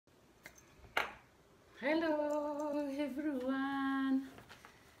Hello everyone.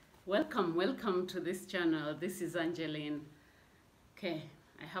 Welcome to this channel. This is Angeline. Okay,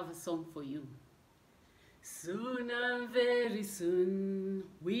 I have a song for you. Soon and very soon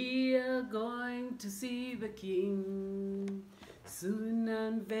we are going to see the King. Soon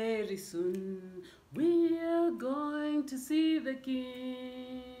and very soon we are going to see the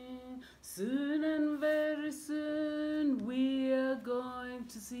King. Soon and very soon we are going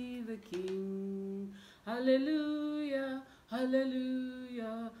to see the King. Hallelujah,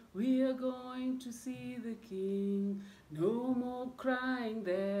 hallelujah, we are going to see the King. No more crying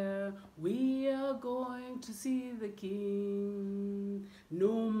there, we are going to see the King.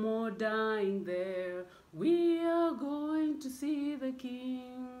 No more dying there, we are going to see the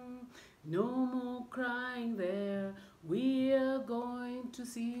King. No more crying there, we are going to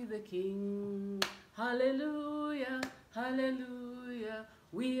see the King. Hallelujah, hallelujah,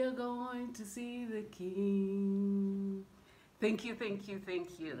 we are going to see the King. Thank you, thank you,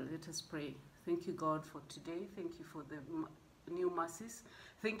 thank you. Let us pray. Thank you, God, for today. Thank you for the new mercies.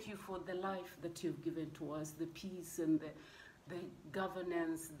 Thank you for the life that you've given to us, the peace and the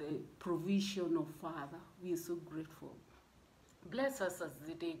governance, the provision of Father. We are so grateful. Bless us as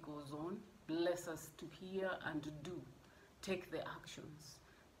the day goes on. Bless us to hear and do. Take the actions.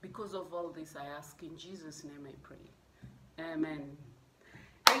 Because of all this, I ask in Jesus' name I pray. Amen.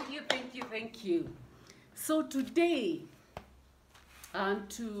 Thank you, thank you, thank you. So today,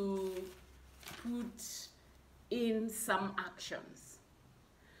 to put in some actions.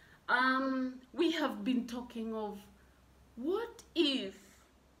 We have been talking of what if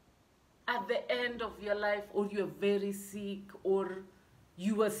at the end of your life, or you're very sick, or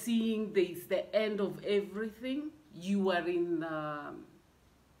you are seeing this the end of everything, you are in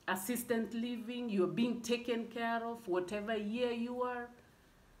assistant living, you're being taken care of, whatever year you are,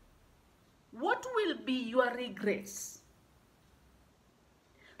 what will be your regrets?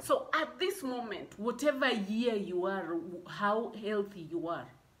 So at this moment, whatever year you are, how healthy you are,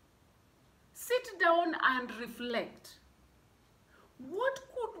 sit down and reflect. What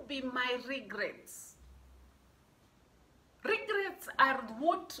could be my regrets? Regrets are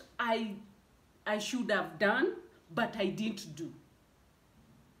what I should have done, but I didn't do.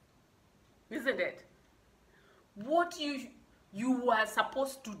 Isn't it? What you were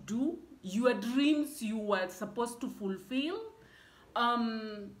supposed to do, your dreams you were supposed to fulfill,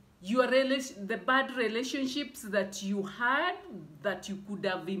 the bad relationships that you had that you could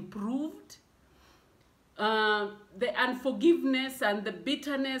have improved, the unforgiveness and the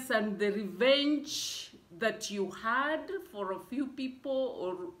bitterness and the revenge that you had for a few people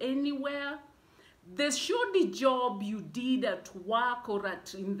or anywhere, the shoddy job you did at work or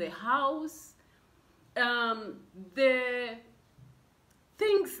in the house, the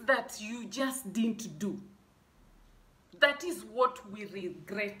things that you just didn't do. That is what we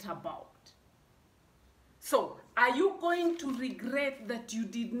regret about. So, are you going to regret that you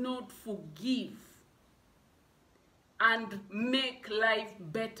did not forgive and make life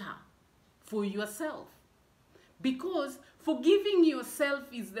better for yourself? Because forgiving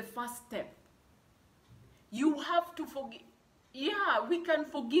yourself is the first step. You have to forgive. Yeah, we can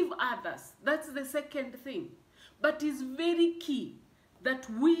forgive others. That's the second thing. But it's very key that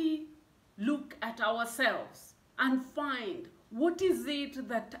we look at ourselves and find, what is it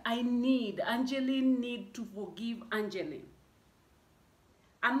that I need? Angeline need to forgive Angeline.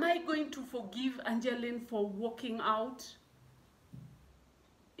 Am I going to forgive Angeline for walking out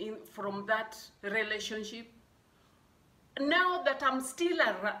from that relationship? Now that I'm still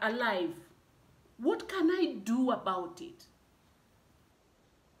alive, what can I do about it?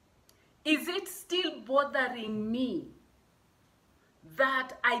 Is it still bothering me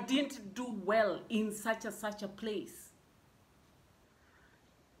that I didn't do well in such a place?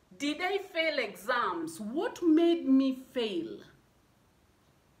 Did I fail exams? What made me fail?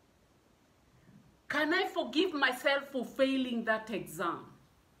 Can I forgive myself for failing that exam?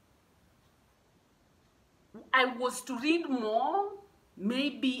 I was to read more,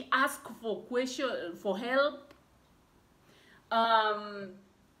 maybe ask for help.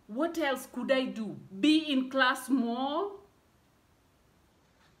 What else could I do? Be in class more?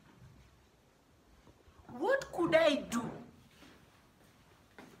 What could I do?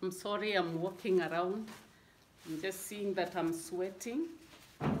 I'm sorry, I'm walking around. I'm just seeing that I'm sweating.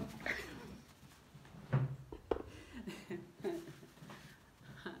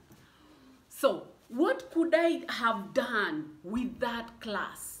 So, what could I have done with that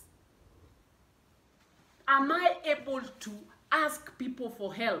class? Am I able to ask people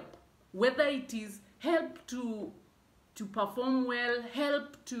for help? Whether it is help to to perform well,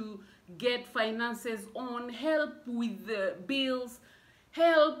 help to get finances on, help with the bills,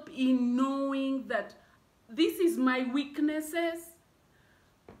 help in knowing that this is my weaknesses.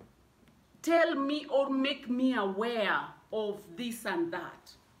 Tell me or make me aware of this and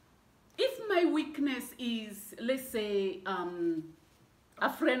that. If my weakness is, let's say,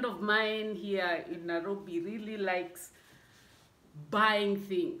 a friend of mine here in Nairobi really likes buying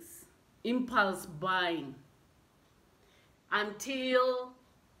things, impulse buying, until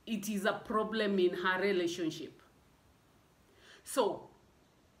it is a problem in her relationship. So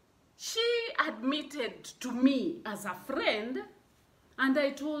she admitted to me as a friend, and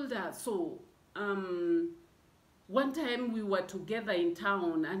I told her, so one time we were together in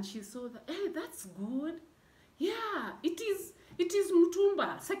town and she saw that, hey, that's good. Yeah, it is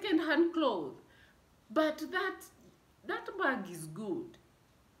Mutumba, second-hand clothes. But that bag is good.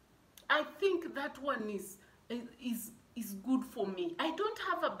 I think that one is good for me. I don't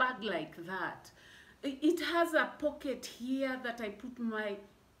have a bag like that. It has a pocket here that I put my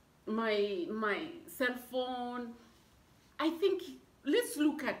cell phone. I think, let's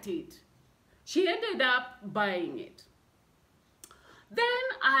look at it. She ended up buying it. Then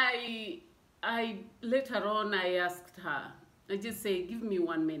I later on, I asked her, I just say, give me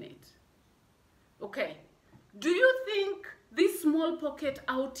 1 minute. Okay, do you think this small pocket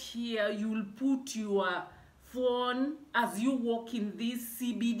out here, you'll put your phone as you walk in this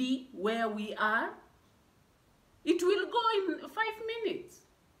CBD where we are? It will go in 5 minutes.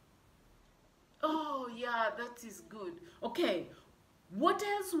 Oh yeah, that is good. Okay, what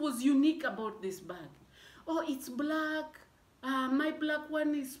else was unique about this bag? Oh, it's black. My black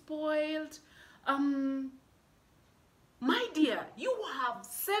one is spoiled. My dear, you have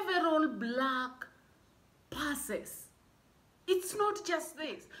several black purses. It's not just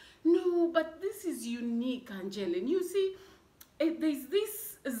this. No, but this is unique, Angeline. You see, there's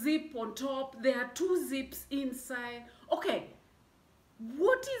this zip on top. There are 2 zips inside. Okay,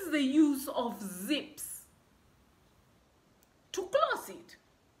 what is the use of zips? To close it,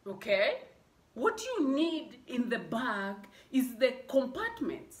 okay? What you need in the bag is the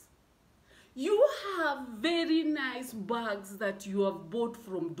compartments. You have very nice bags that you have bought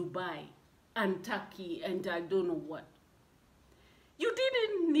from Dubai and Turkey and I don't know what. You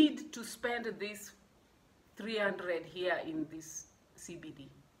didn't need to spend this 300 here in this CBD.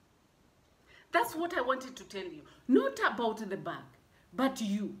 That's what I wanted to tell you. Not about the bag, but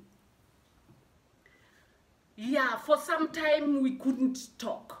you. Yeah, for some time we couldn't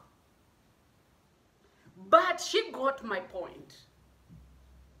talk. But she got my point.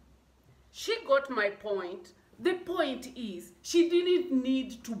 She got my point. The point is, she didn't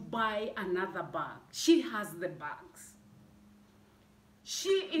need to buy another bag. She has the bags. She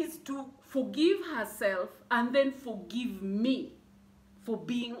is to forgive herself and then forgive me for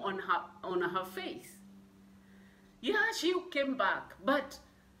being on her face. Yeah, she came back, but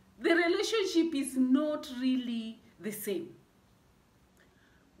the relationship is not really the same.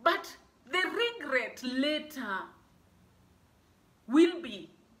 But the regret later will be,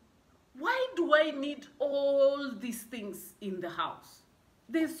 why do I need all these things in the house?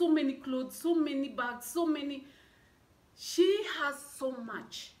 There's so many clothes, so many bags, so many. She has so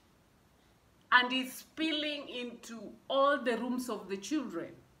much and is spilling into all the rooms of the children.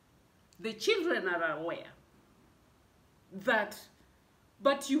 The children are aware that,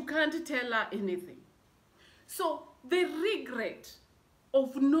 but you can't tell her anything. So the regret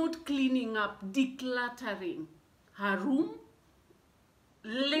of not cleaning up, decluttering her room,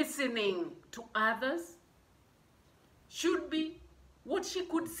 listening to others, should be what she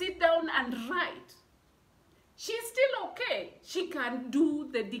could sit down and write. She's still okay. She can do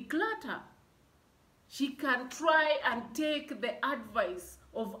the declutter. She can try and take the advice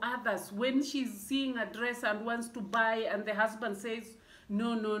of others when she's seeing a dress and wants to buy and the husband says,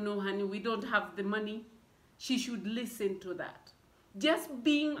 no, no, no, honey, we don't have the money. She should listen to that. Just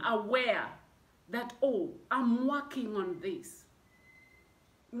being aware that, oh, I'm working on this.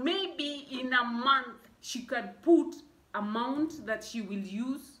 Maybe in a month she could put amount that she will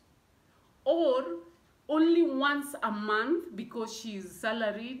use, or only once a month because she's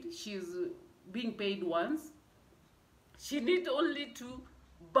salaried, she's being paid once. She need only to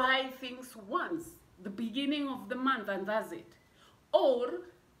buy things once, the beginning of the month, and that's it. Or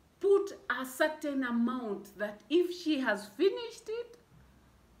put a certain amount that if she has finished it,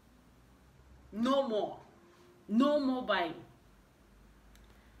 no more buying.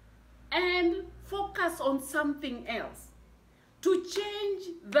 And focus on something else. To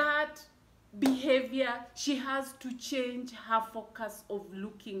change that behavior, she has to change her focus of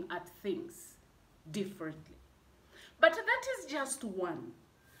looking at things differently. But that is just one.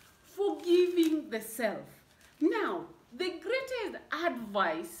 Forgiving the self. Now, the greatest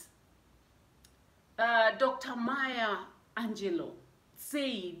advice Dr. Maya Angelou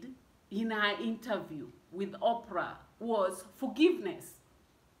said in her interview with Oprah was forgiveness.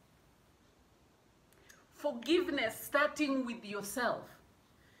 Forgiveness, starting with yourself.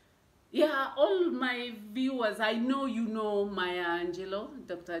 Yeah, all my viewers, I know you know Maya Angelou,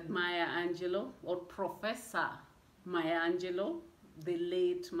 Dr. Maya Angelou, or Professor Maya Angelou, the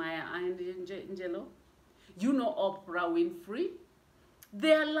late Maya Angelou. You know Oprah Winfrey.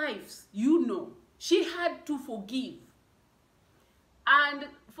 Their lives, you know, she had to forgive and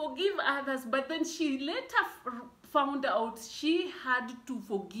forgive others, but then she later found out she had to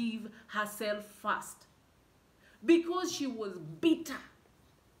forgive herself first because she was bitter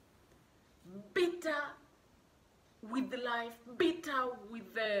with life, bitter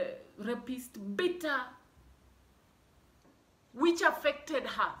with the rapist, bitter, which affected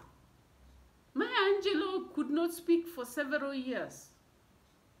her. Maya Angelou could not speak for several years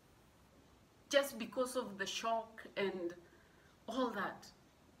just because of the shock and all that.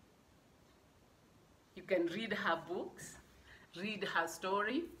 You can read her books, read her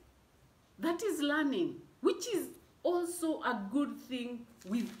story. That is learning, which is also a good thing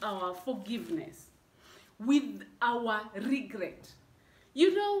with our forgiveness, with our regret.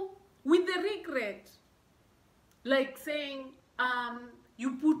 You know, with the regret, like saying,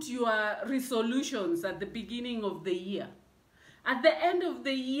 you put your resolutions at the beginning of the year. At the end of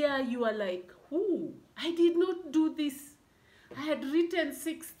the year, you are like, oh, I did not do this. I had written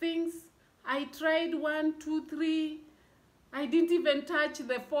 6 things. I tried 1, 2, 3. I didn't even touch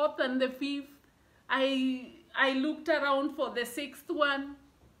the 4th and the 5th. I looked around for the 6th one.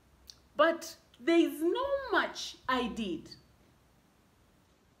 But there is no much I did.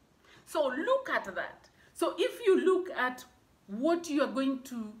 So look at that. So if you look at what you are going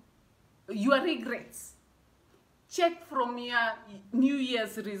to, your regrets, check from your New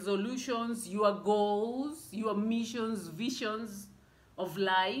Year's resolutions, your goals, your missions, visions of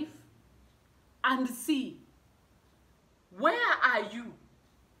life, and see where are you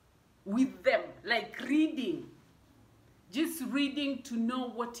with them, like reading, just reading to know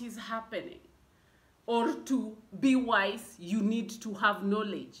what is happening. Or to be wise, you need to have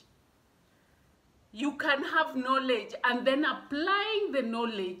knowledge. You can have knowledge, and then applying the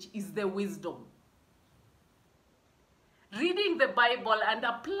knowledge is the wisdom. Reading the Bible and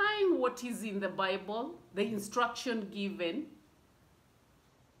applying what is in the Bible, the instruction given,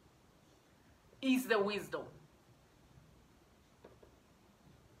 is the wisdom.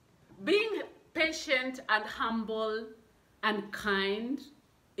 Being patient and humble and kind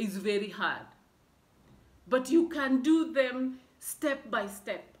is very hard. But you can do them step by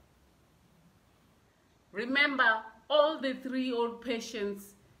step. Remember, all the 3 old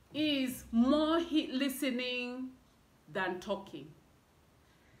patients is more listening than talking.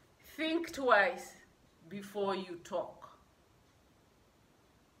 Think twice before you talk.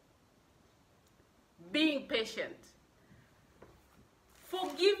 Being patient.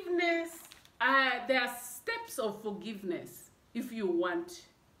 Forgiveness, there are steps of forgiveness. If you want,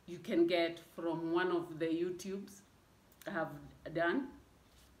 you can get from one of the YouTubes I have done.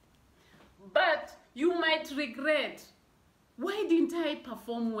 But you might regret, why didn't I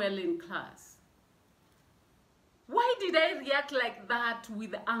perform well in class? Why did I react like that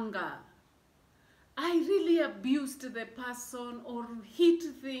with anger? I really abused the person or hit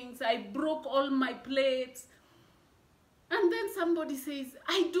things. I broke all my plates. And then somebody says,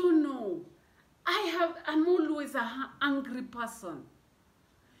 I don't know. I'm always an angry person.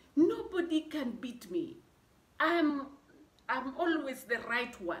 Nobody can beat me. I'm always the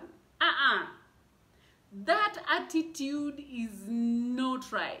right one. That attitude is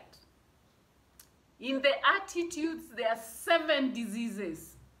not right. In the attitudes, there are 7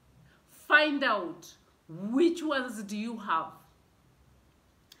 diseases. Find out which ones do you have.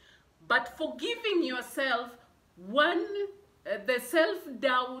 But forgiving yourself, the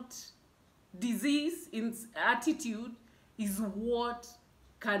self-doubt disease in attitude is what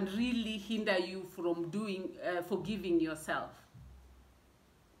can really hinder you from forgiving yourself.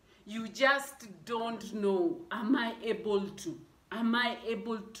 You just don't know, am I able to? Am I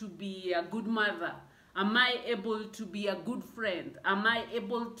able to be a good mother? Am I able to be a good friend? Am I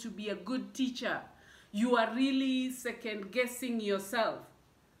able to be a good teacher? You are really second-guessing yourself.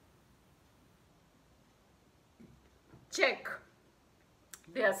 Check.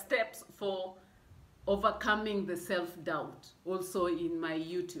 There are steps for overcoming the self-doubt, also in my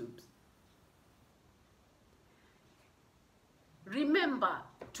YouTubes. Remember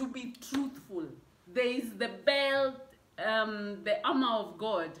to be truthful. There is the belt the armor of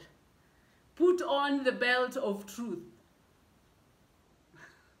God. Put on the belt of truth.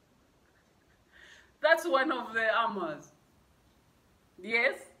 That's one of the armors.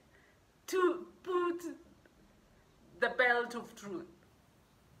 Yes? To put the belt of truth.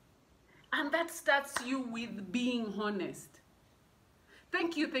 And that starts you with being honest.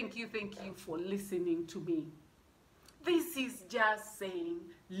 Thank you for listening to me. This is just saying,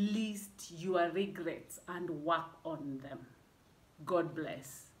 list your regrets and work on them. God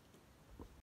bless.